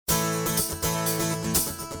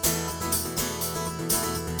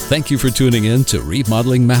Thank you for tuning in to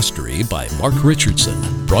Remodeling Mastery by Mark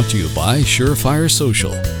Richardson, brought to you by Surefire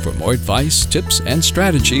Social. For more advice, tips, and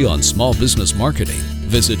strategy on small business marketing,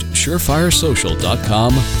 visit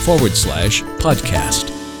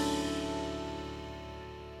surefiresocial.com/podcast.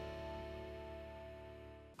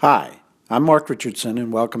 Hi, I'm Mark Richardson,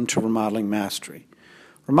 and welcome to Remodeling Mastery.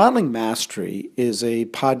 Remodeling Mastery is a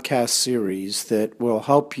podcast series that will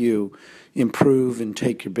help you improve and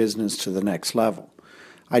take your business to the next level.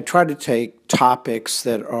 I try to take topics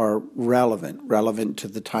that are relevant to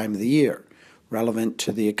the time of the year, relevant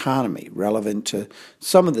to the economy, relevant to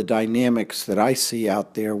some of the dynamics that I see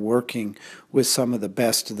out there working with some of the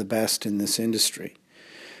best in this industry.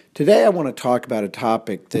 Today I want to talk about a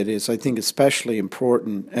topic that is, I think, especially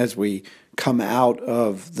important as we come out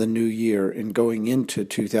of the new year and going into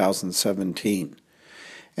 2017.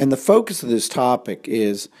 And the focus of this topic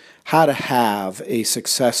is how to have a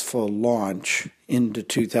successful launch into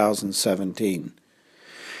 2017.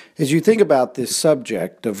 As you think about this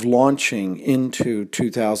subject of launching into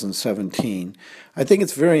 2017, I think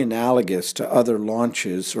it's very analogous to other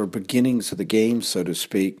launches or beginnings of the game, so to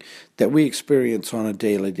speak, that we experience on a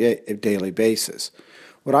daily basis.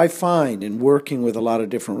 What I find in working with a lot of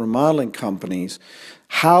different remodeling companies,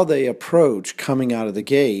 how they approach coming out of the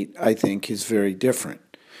gate, I think, is very different.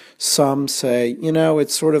 Some say,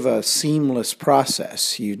 it's sort of a seamless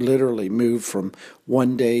process. You literally move from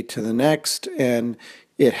one day to the next, and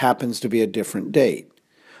it happens to be a different date.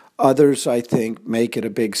 Others, I think, make it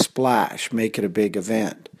a big splash, make it a big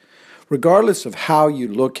event. Regardless of how you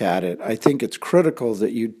look at it, I think it's critical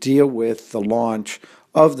that you deal with the launch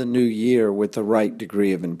of the new year with the right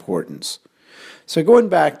degree of importance. So going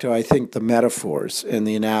back to, I think, the metaphors and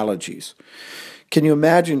the analogies, can you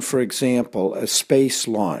imagine, for example, a space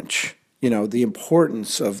launch? The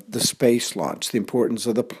importance of the space launch, the importance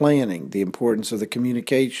of the planning, the importance of the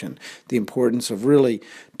communication, the importance of really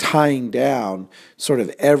tying down sort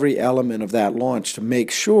of every element of that launch to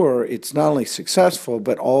make sure it's not only successful,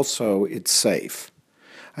 but also it's safe.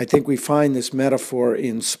 I think we find this metaphor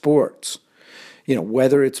in sports.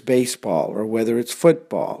 Whether it's baseball or whether it's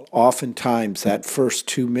football, oftentimes that first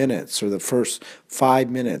 2 minutes or the first 5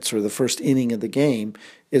 minutes or the first inning of the game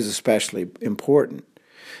is especially important.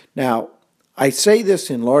 Now, I say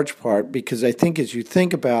this in large part because I think as you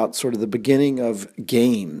think about sort of the beginning of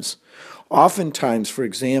games, oftentimes, for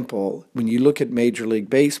example, when you look at Major League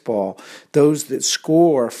Baseball, those that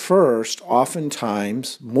score first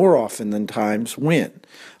oftentimes, more often than times, win.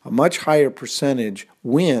 A much higher percentage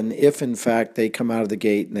win if, in fact, they come out of the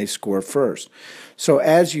gate and they score first. So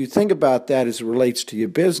as you think about that as it relates to your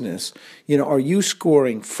business, are you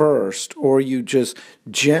scoring first or are you just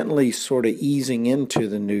gently sort of easing into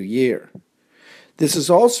the new year? This is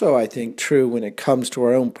also, I think, true when it comes to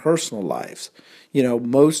our own personal lives.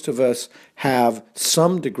 Most of us have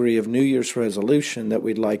some degree of New Year's resolution that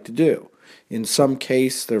we'd like to do. In some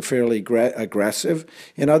cases, they're fairly aggressive.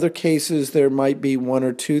 In other cases, there might be one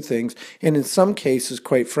or two things. And in some cases,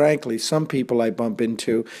 quite frankly, some people I bump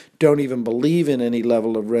into don't even believe in any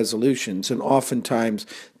level of resolutions. And oftentimes,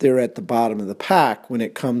 they're at the bottom of the pack when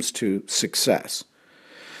it comes to success.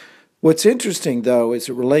 What's interesting, though, as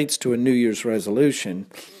it relates to a New Year's resolution,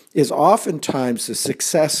 is oftentimes the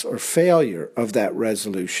success or failure of that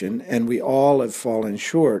resolution, and we all have fallen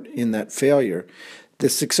short in that failure. The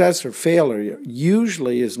success or failure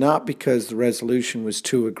usually is not because the resolution was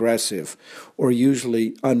too aggressive or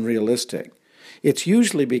usually unrealistic. It's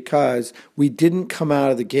usually because we didn't come out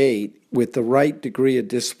of the gate with the right degree of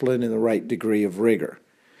discipline and the right degree of rigor.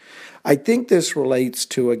 I think this relates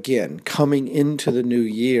to, again, coming into the new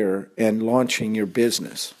year and launching your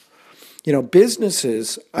business.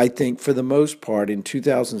 Businesses, I think, for the most part in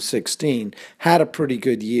 2016 had a pretty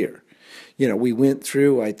good year. We went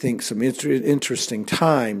through, I think, some interesting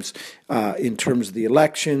times in terms of the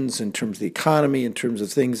elections, in terms of the economy, in terms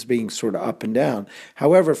of things being sort of up and down.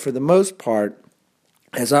 However, for the most part,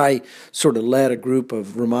 as I sort of led a group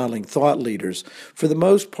of remodeling thought leaders, for the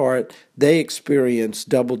most part, they experienced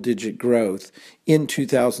double-digit growth in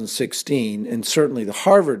 2016, and certainly the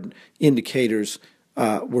Harvard indicators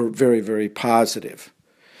were very, very positive.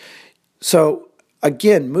 So,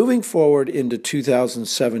 again, moving forward into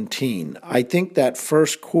 2017, I think that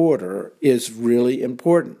first quarter is really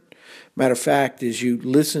important. Matter of fact, as you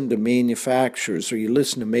listen to manufacturers or you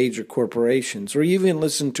listen to major corporations or even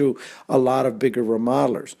listen to a lot of bigger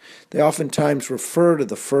remodelers, they oftentimes refer to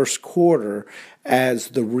the first quarter as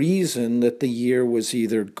the reason that the year was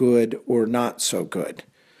either good or not so good.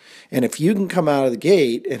 And if you can come out of the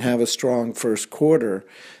gate and have a strong first quarter,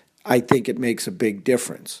 I think it makes a big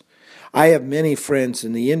difference. I have many friends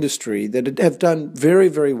in the industry that have done very,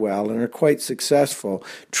 very well and are quite successful,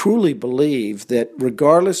 truly believe that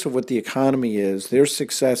regardless of what the economy is, their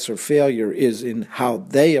success or failure is in how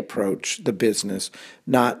they approach the business,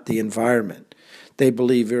 not the environment. They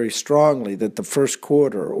believe very strongly that the first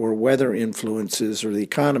quarter or weather influences or the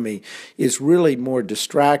economy is really more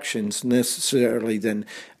distractions necessarily than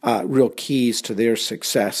real keys to their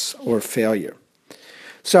success or failure.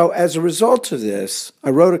 So as a result of this,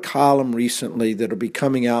 I wrote a column recently that'll be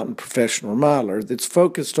coming out in Professional Remodeler that's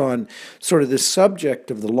focused on sort of the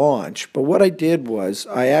subject of the launch. But what I did was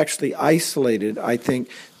I actually isolated, I think,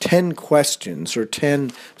 10 questions or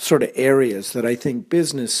 10 sort of areas that I think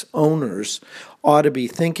business owners ought to be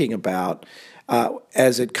thinking about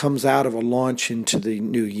as it comes out of a launch into the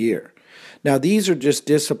new year. Now, these are just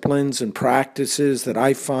disciplines and practices that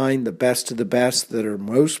I find the best of the best that are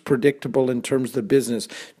most predictable in terms of the business,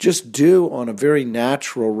 just do on a very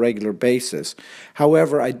natural, regular basis.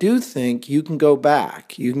 However, I do think you can go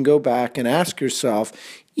back. You can go back and ask yourself,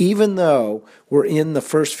 even though we're in the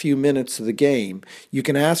first few minutes of the game, you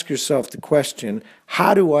can ask yourself the question,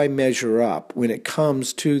 how do I measure up when it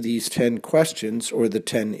comes to these 10 questions or the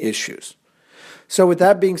 10 issues? So with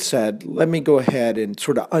that being said, let me go ahead and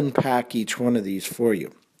sort of unpack each one of these for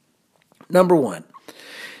you. Number one,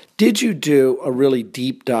 did you do a really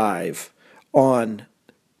deep dive on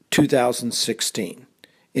 2016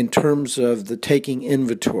 in terms of the taking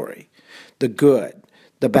inventory, the good,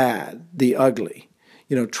 the bad, the ugly?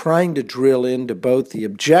 Trying to drill into both the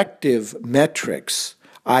objective metrics,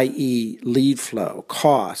 i.e. lead flow,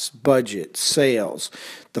 costs, budget, sales,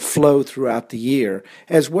 the flow throughout the year,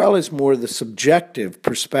 as well as more the subjective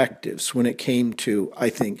perspectives when it came to, I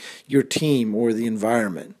think, your team or the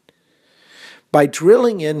environment. By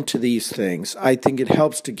drilling into these things, I think it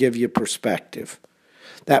helps to give you perspective.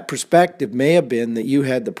 That perspective may have been that you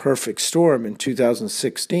had the perfect storm in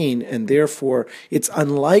 2016, and therefore it's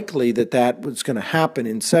unlikely that that was going to happen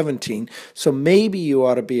in 17. So maybe you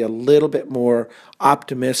ought to be a little bit more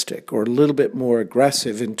optimistic or a little bit more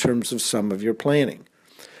aggressive in terms of some of your planning.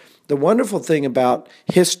 The wonderful thing about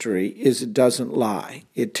history is it doesn't lie.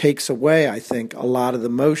 It takes away, I think, a lot of the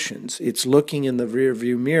motions. It's looking in the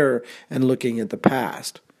rearview mirror and looking at the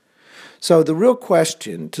past. So the real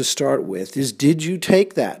question to start with is, did you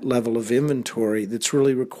take that level of inventory that's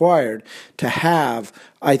really required to have,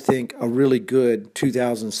 I think, a really good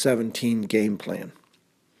 2017 game plan?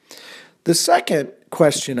 The second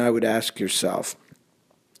question I would ask yourself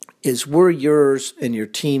is, were yours and your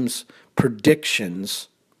team's predictions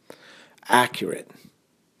accurate?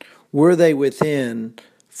 Were they within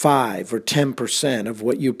 5 or 10% of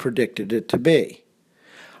what you predicted it to be?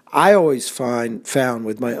 I always found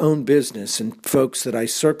with my own business and folks that I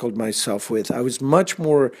circled myself with, I was much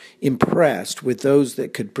more impressed with those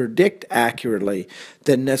that could predict accurately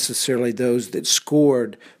than necessarily those that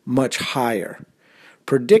scored much higher.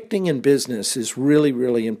 Predicting in business is really,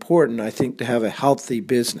 really important, I think, to have a healthy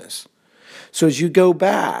business. So as you go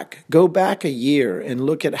back a year and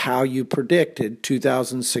look at how you predicted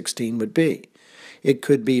 2016 would be. It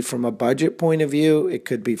could be from a budget point of view. It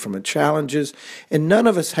could be from a challenges. And none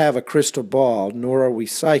of us have a crystal ball, nor are we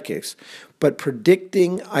psychics. But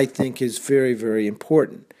predicting, I think, is very, very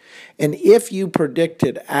important. And if you predict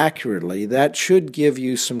it accurately, that should give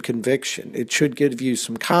you some conviction. It should give you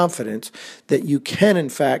some confidence that you can, in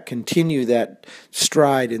fact, continue that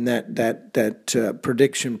stride in that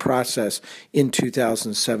prediction process in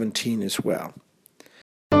 2017 as well.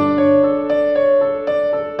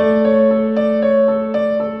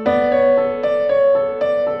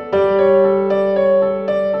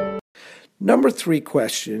 Number 3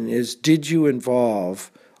 question is, did you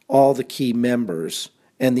involve all the key members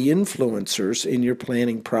and the influencers in your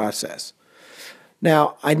planning process?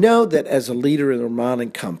 Now, I know that as a leader in a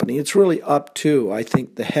remodeling company, it's really up to, I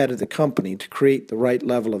think, the head of the company to create the right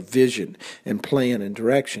level of vision and plan and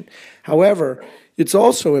direction. However, it's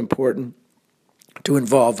also important to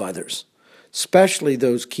involve others, especially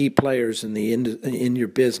those key players in your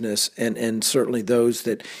business, and certainly those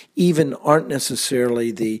that even aren't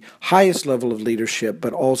necessarily the highest level of leadership,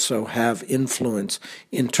 but also have influence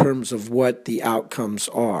in terms of what the outcomes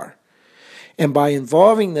are. And by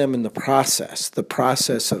involving them in the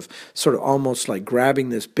process of sort of almost like grabbing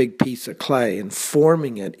this big piece of clay and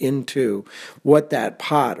forming it into what that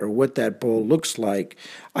pot or what that bowl looks like,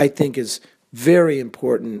 I think is very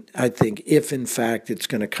important, I think, if in fact it's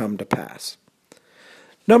going to come to pass.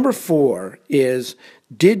 Number 4 is,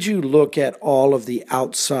 did you look at all of the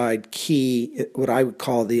outside key, what I would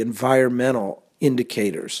call the environmental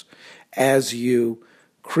indicators, as you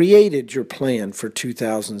created your plan for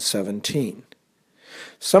 2017?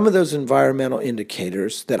 Some of those environmental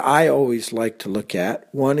indicators that I always like to look at,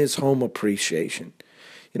 one is home appreciation.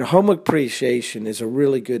 Home appreciation is a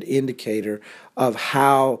really good indicator of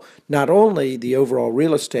how not only the overall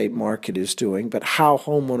real estate market is doing, but how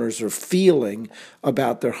homeowners are feeling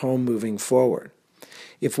about their home moving forward.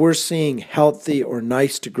 If we're seeing healthy or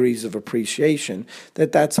nice degrees of appreciation,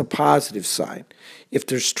 that's a positive sign. If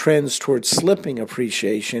there's trends towards slipping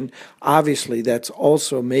appreciation, obviously that's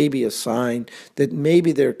also maybe a sign that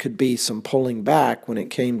maybe there could be some pulling back when it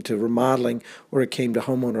came to remodeling or it came to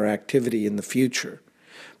homeowner activity in the future.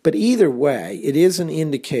 But either way, it is an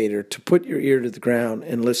indicator to put your ear to the ground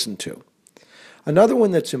and listen to. Another one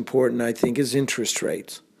that's important, I think, is interest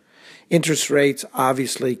rates. Interest rates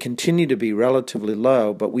obviously continue to be relatively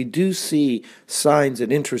low, but we do see signs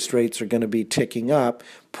that interest rates are going to be ticking up,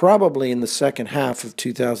 probably in the second half of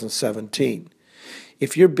 2017.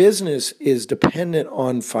 If your business is dependent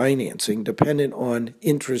on financing, dependent on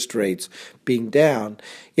interest rates being down,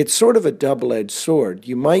 it's sort of a double-edged sword.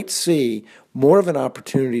 You might see more of an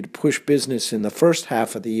opportunity to push business in the first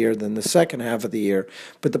half of the year than the second half of the year.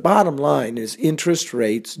 But the bottom line is interest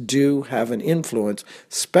rates do have an influence,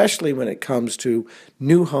 especially when it comes to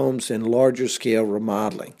new homes and larger scale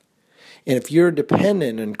remodeling. And if you're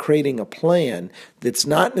dependent on creating a plan that's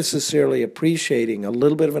not necessarily appreciating a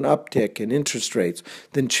little bit of an uptick in interest rates,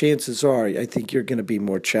 then chances are, I think you're going to be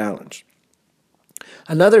more challenged.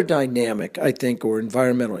 Another dynamic, I think, or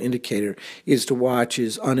environmental indicator is to watch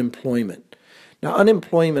is unemployment. Now,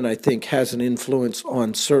 unemployment, I think, has an influence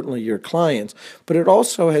on certainly your clients, but it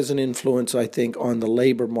also has an influence, I think, on the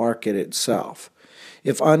labor market itself.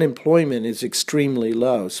 If unemployment is extremely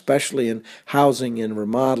low, especially in housing and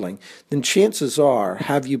remodeling, then chances are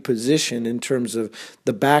have you positioned in terms of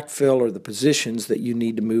the backfill or the positions that you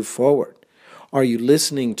need to move forward. Are you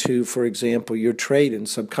listening to, for example, your trade and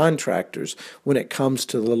subcontractors when it comes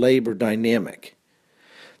to the labor dynamic?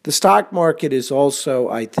 The stock market is also,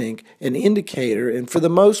 I think, an indicator, and for the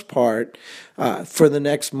most part, for the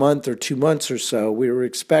next month or 2 months or so, we were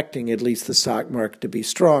expecting at least the stock market to be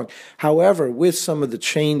strong. However, with some of the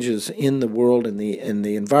changes in the world and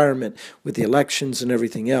the environment, with the elections and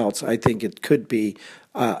everything else, I think it could be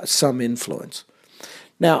some influence.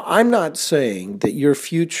 Now, I'm not saying that your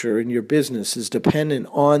future and your business is dependent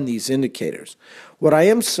on these indicators. What I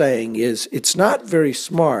am saying is it's not very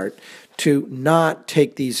smart to not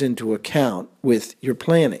take these into account with your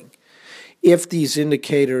planning. If these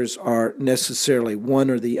indicators are necessarily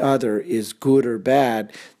one or the other is good or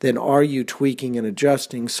bad, then are you tweaking and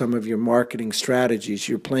adjusting some of your marketing strategies,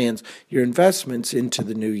 your plans, your investments into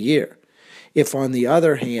the new year? If, on the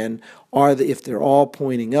other hand, if they're all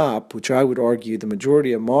pointing up, which I would argue the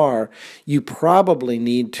majority of them are, you probably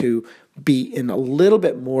need to be in a little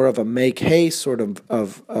bit more of a make hay sort of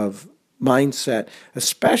mindset,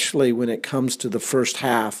 especially when it comes to the first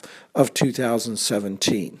half of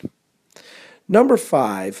 2017. Number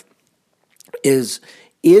 5 is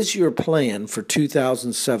your plan for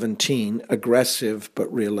 2017 aggressive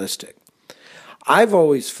but realistic? I've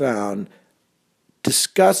always found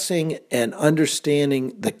discussing and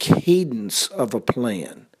understanding the cadence of a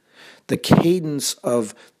plan, the cadence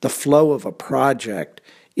of the flow of a project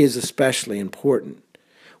is especially important.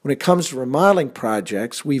 When it comes to remodeling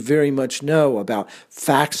projects, we very much know about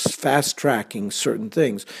fast-tracking certain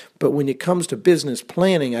things. But when it comes to business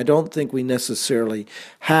planning, I don't think we necessarily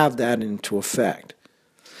have that into effect.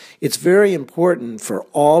 It's very important for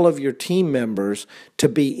all of your team members to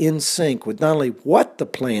be in sync with not only what the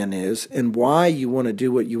plan is and why you want to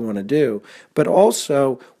do what you want to do, but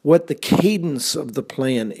also what the cadence of the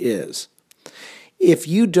plan is. If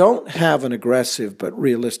you don't have an aggressive but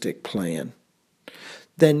realistic plan,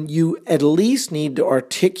 then you at least need to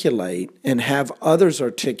articulate and have others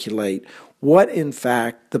articulate what, in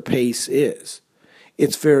fact, the pace is.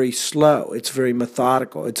 It's very slow. It's very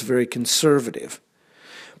methodical. It's very conservative.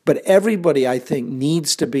 But everybody, I think,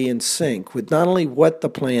 needs to be in sync with not only what the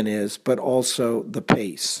plan is, but also the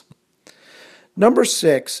pace. Number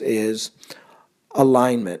 6 is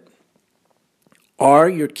alignment. Are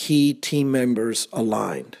your key team members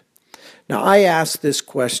aligned? Now, I ask this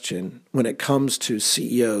question when it comes to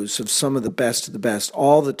CEOs of some of the best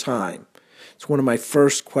all the time. It's one of my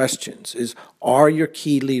first questions is, are your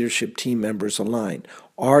key leadership team members aligned?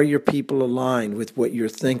 Are your people aligned with what you're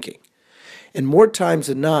thinking? And more times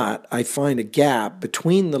than not, I find a gap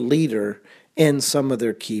between the leader and some of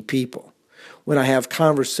their key people. When I have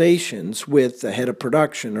conversations with the head of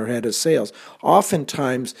production or head of sales,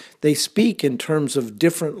 oftentimes they speak in terms of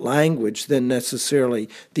different language than necessarily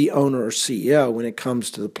the owner or CEO when it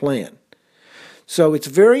comes to the plan. So it's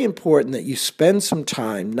very important that you spend some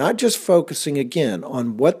time not just focusing again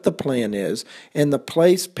on what the plan is and the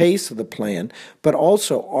pace of the plan, but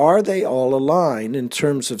also are they all aligned in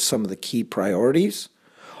terms of some of the key priorities?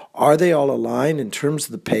 Are they all aligned in terms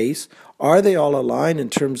of the pace? Are they all aligned in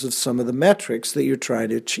terms of some of the metrics that you're trying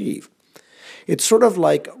to achieve? It's sort of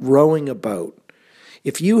like rowing a boat.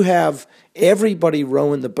 If you have everybody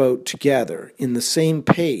rowing the boat together in the same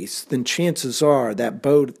pace, then chances are that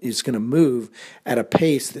boat is going to move at a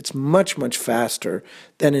pace that's much, much faster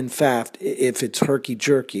than, in fact, if it's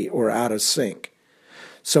herky-jerky or out of sync.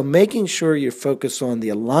 So making sure you're focused on the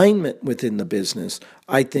alignment within the business,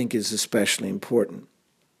 I think, is especially important.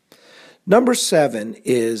 Number 7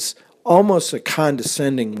 is almost a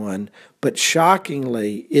condescending one, but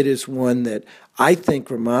shockingly, it is one that I think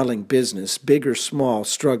remodeling business, big or small,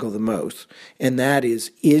 struggle the most, and that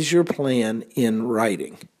is your plan in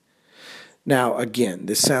writing? Now, again,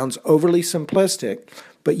 this sounds overly simplistic,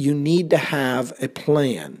 but you need to have a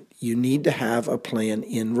plan. You need to have a plan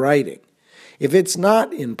in writing. If it's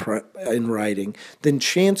not in writing, then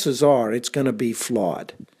chances are it's going to be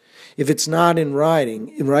flawed. If it's not in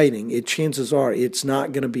writing, chances are it's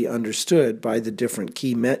not going to be understood by the different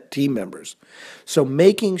key team members. So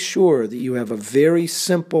making sure that you have a very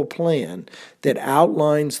simple plan that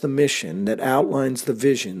outlines the mission, that outlines the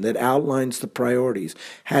vision, that outlines the priorities,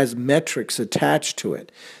 has metrics attached to it.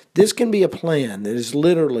 This can be a plan that is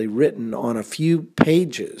literally written on a few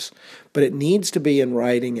pages, but it needs to be in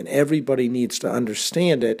writing and everybody needs to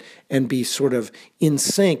understand it and be sort of in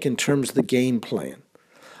sync in terms of the game plan.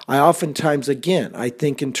 I oftentimes, again, I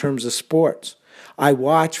think in terms of sports. I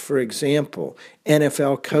watch, for example,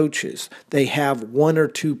 NFL coaches. They have 1 or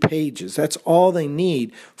 2 pages. That's all they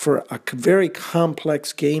need for a very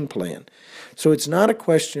complex game plan. So it's not a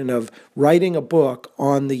question of writing a book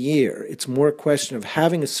on the year. It's more a question of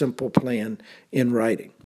having a simple plan in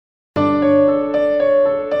writing.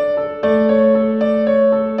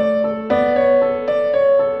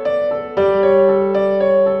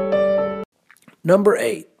 Number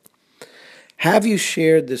 8. Have you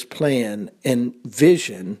shared this plan and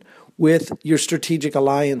vision with your strategic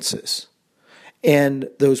alliances and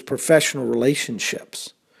those professional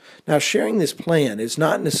relationships? Now, sharing this plan is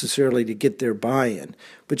not necessarily to get their buy-in,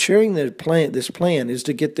 but sharing this plan is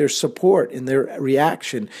to get their support and their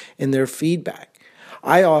reaction and their feedback.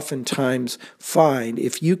 I oftentimes find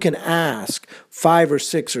if you can ask 5 or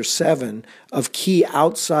 6 or 7 of key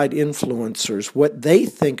outside influencers what they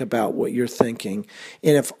think about what you're thinking,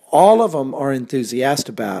 and if all of them are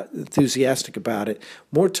enthusiastic about it,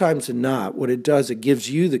 more times than not, what it does, it gives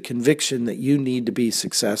you the conviction that you need to be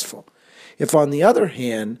successful. If, on the other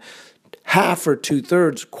hand, half or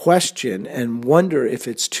 2/3 question and wonder if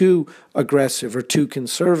it's too aggressive or too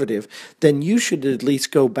conservative, then you should at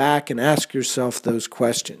least go back and ask yourself those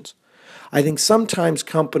questions. I think sometimes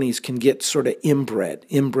companies can get sort of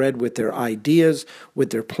inbred with their ideas,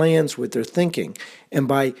 with their plans, with their thinking. And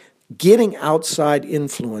by getting outside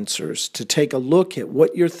influencers to take a look at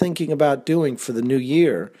what you're thinking about doing for the new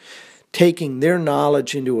year, taking their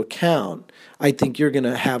knowledge into account, I think you're going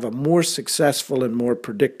to have a more successful and more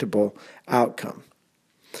predictable outcome.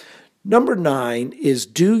 Number 9 is,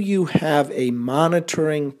 do you have a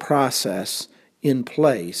monitoring process in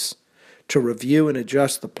place to review and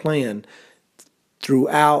adjust the plan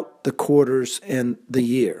throughout the quarters and the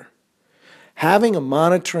year? Having a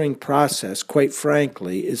monitoring process, quite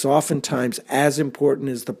frankly, is oftentimes as important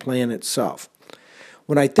as the plan itself.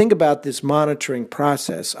 When I think about this monitoring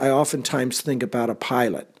process, I oftentimes think about a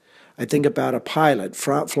pilot. I think about a pilot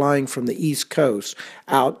flying from the East Coast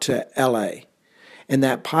out to LA. And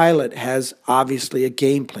that pilot has obviously a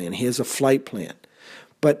game plan. He has a flight plan.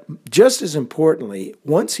 But just as importantly,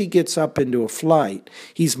 once he gets up into a flight,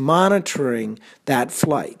 he's monitoring that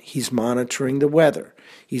flight. He's monitoring the weather.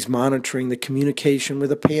 He's monitoring the communication with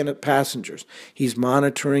the passengers. He's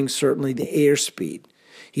monitoring certainly the airspeed.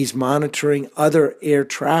 He's monitoring other air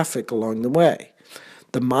traffic along the way.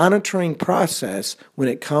 The monitoring process, when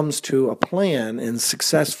it comes to a plan and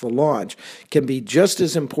successful launch, can be just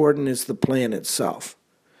as important as the plan itself.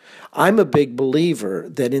 I'm a big believer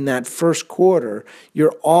that in that first quarter,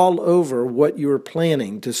 you're all over what you were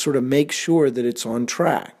planning to sort of make sure that it's on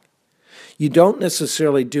track. You don't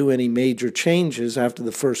necessarily do any major changes after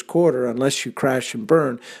the first quarter unless you crash and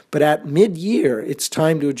burn, but at mid-year, it's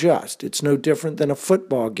time to adjust. It's no different than a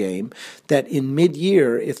football game that in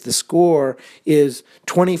mid-year, if the score is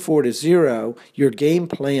 24-0, your game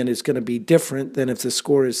plan is going to be different than if the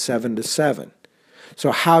score is 7-7.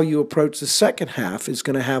 So how you approach the second half is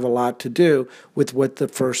going to have a lot to do with what the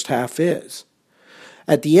first half is.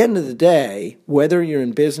 At the end of the day, whether you're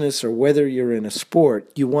in business or whether you're in a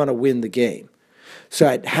sport, you want to win the game. So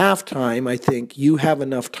at halftime, I think you have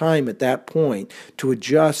enough time at that point to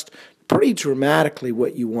adjust pretty dramatically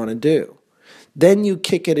what you want to do. Then you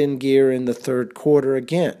kick it in gear in the third quarter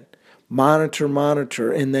again.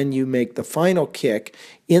 Monitor, and then you make the final kick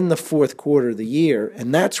in the fourth quarter of the year,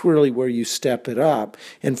 and that's really where you step it up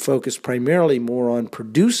and focus primarily more on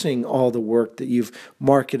producing all the work that you've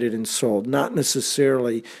marketed and sold, not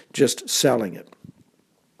necessarily just selling it.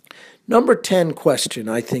 Number 10 question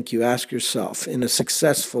I think you ask yourself in a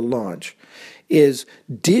successful launch is,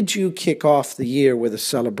 did you kick off the year with a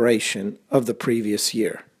celebration of the previous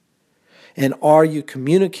year? And are you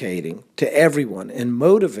communicating to everyone and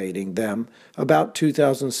motivating them about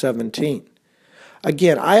 2017?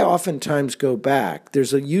 Again, I oftentimes go back.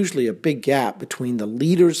 There's usually a big gap between the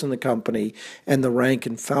leaders in the company and the rank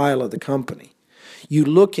and file of the company. You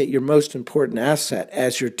look at your most important asset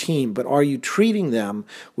as your team, but are you treating them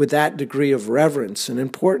with that degree of reverence and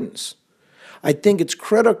importance? I think it's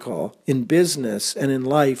critical in business and in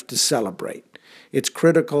life to celebrate. It's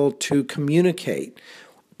critical to communicate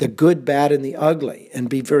the good, bad, and the ugly, and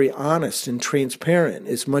be very honest and transparent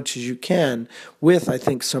as much as you can with, I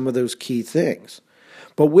think, some of those key things.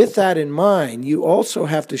 But with that in mind, you also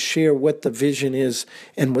have to share what the vision is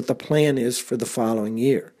and what the plan is for the following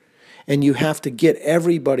year. And you have to get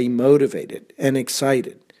everybody motivated and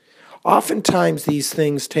excited. Oftentimes, these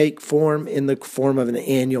things take form in the form of an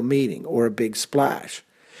annual meeting or a big splash.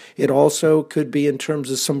 It also could be in terms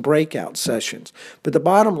of some breakout sessions. But the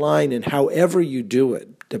bottom line, and however you do it,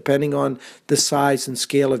 depending on the size and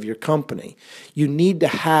scale of your company, you need to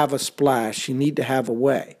have a splash. You need to have a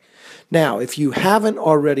way. Now, if you haven't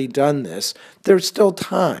already done this, there's still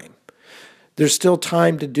time. There's still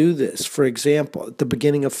time to do this. For example, at the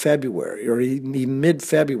beginning of February or even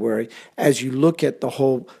mid-February, as you look at the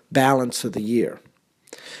whole balance of the year.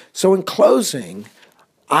 So in closing,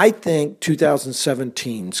 I think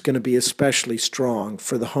 2017 is going to be especially strong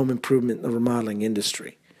for the home improvement and the remodeling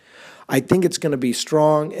industry. I think it's going to be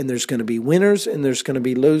strong, and there's going to be winners, and there's going to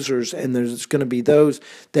be losers, and there's going to be those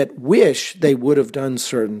that wish they would have done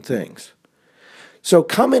certain things. So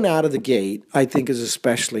coming out of the gate, I think, is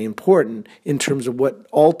especially important in terms of what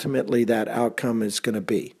ultimately that outcome is going to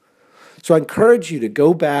be. So I encourage you to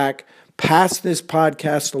go back, pass this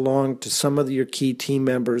podcast along to some of your key team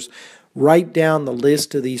members, write down the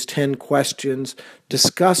list of these 10 questions,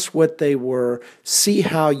 discuss what they were, see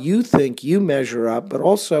how you think you measure up, but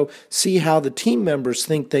also see how the team members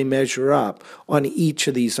think they measure up on each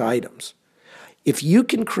of these items. If you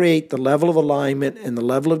can create the level of alignment and the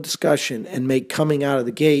level of discussion and make coming out of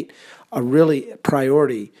the gate a really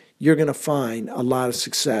priority, you're going to find a lot of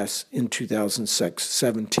success in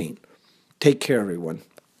 2017. Take care, everyone.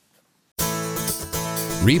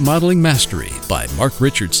 Remodeling Mastery by Mark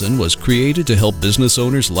Richardson was created to help business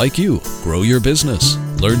owners like you grow your business.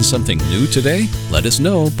 Learn something new today? Let us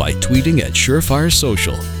know by tweeting at Surefire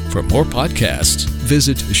Social. For more podcasts,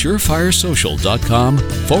 visit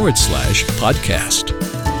surefiresocial.com/podcast.